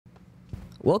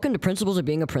Welcome to Principles of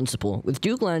Being a Principal. With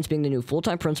Duke Lyons being the new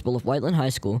full-time principal of Baylen High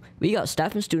School, we got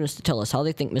staff and students to tell us how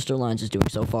they think Mr. Lyons is doing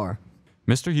so far.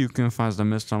 Mr. Heuchan finds that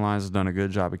Mr. Lyons has done a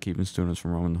good job of keeping students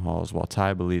from roaming the halls, while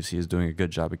Ty believes he is doing a good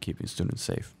job of keeping students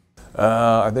safe.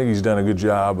 I think he's done a good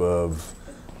job of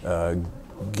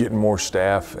getting more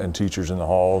staff and teachers in the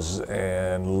halls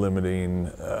and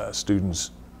limiting students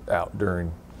out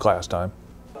during class time.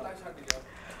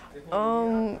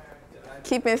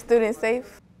 Keeping students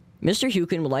safe. Mr.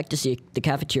 Heuchan would like to see the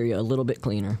cafeteria a little bit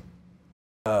cleaner.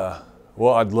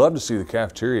 Well, I'd love to see the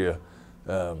cafeteria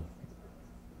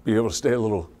be able to stay a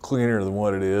little cleaner than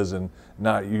what it is and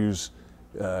not use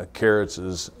carrots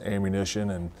as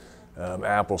ammunition and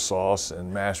applesauce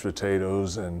and mashed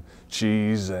potatoes and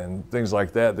cheese and things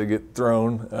like that get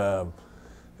thrown.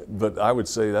 But I would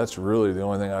say that's really the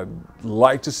only thing I'd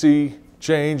like to see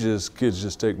change is kids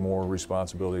just take more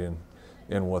responsibility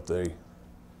in what they,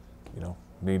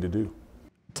 need to do.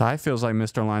 Ty feels like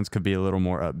Mr. Lyons could be a little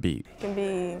more upbeat. Can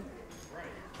be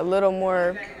a little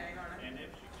more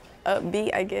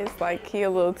upbeat, I guess. Like, he a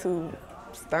little too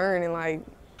stern and I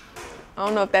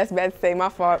don't know if that's bad to say, my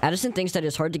fault. Addison thinks that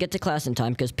it's hard to get to class in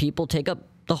time because people take up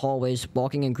the hallways,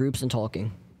 walking in groups and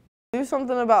talking. Do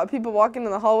something about people walking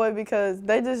in the hallway because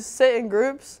they just sit in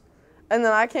groups and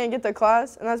then I can't get to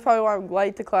class, and that's probably why I'm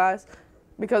late to class,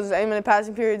 because it's aiming at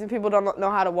passing periods and people don't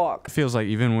know how to walk. It feels like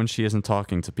even when she isn't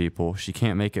talking to people, she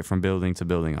can't make it from building to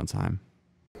building on time.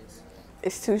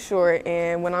 It's too short,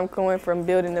 and when I'm going from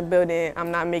building to building, I'm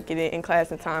not making it in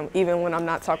class in time, even when I'm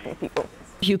not talking to people.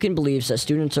 Heuchan believes that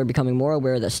students are becoming more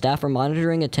aware that staff are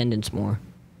monitoring attendance more.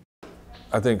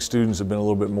 I think students have been a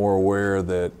little bit more aware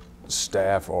that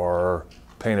staff are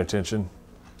paying attention,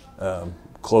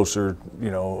 closer,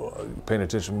 paying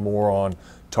attention more on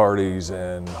tardies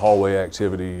and hallway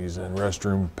activities and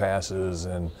restroom passes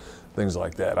and things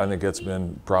like that. I think that's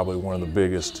been probably one of the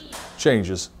biggest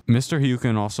changes. Mr.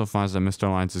 Heuchan also finds that Mr.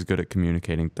 Lyons is good at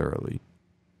communicating thoroughly.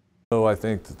 So I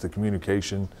think that the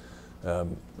communication,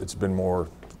 it's been more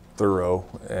thorough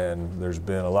and there's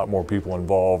been a lot more people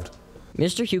involved.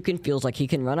 Mr. Heuchan feels like he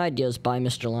can run ideas by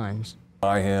Mr. Lyons.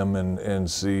 By him and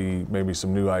see maybe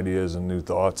some new ideas and new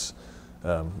thoughts,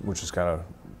 which has kind of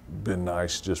been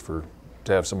nice just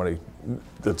to have somebody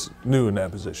that's new in that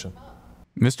position.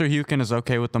 Mr. Heuchan is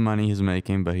okay with the money he's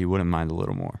making, but he wouldn't mind a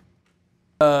little more.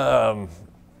 I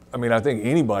think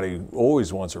anybody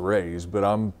always wants a raise, but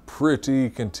I'm pretty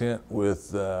content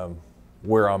with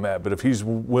where I'm at. But if he's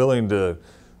willing to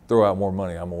throw out more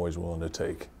money, I'm always willing to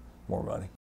take more money.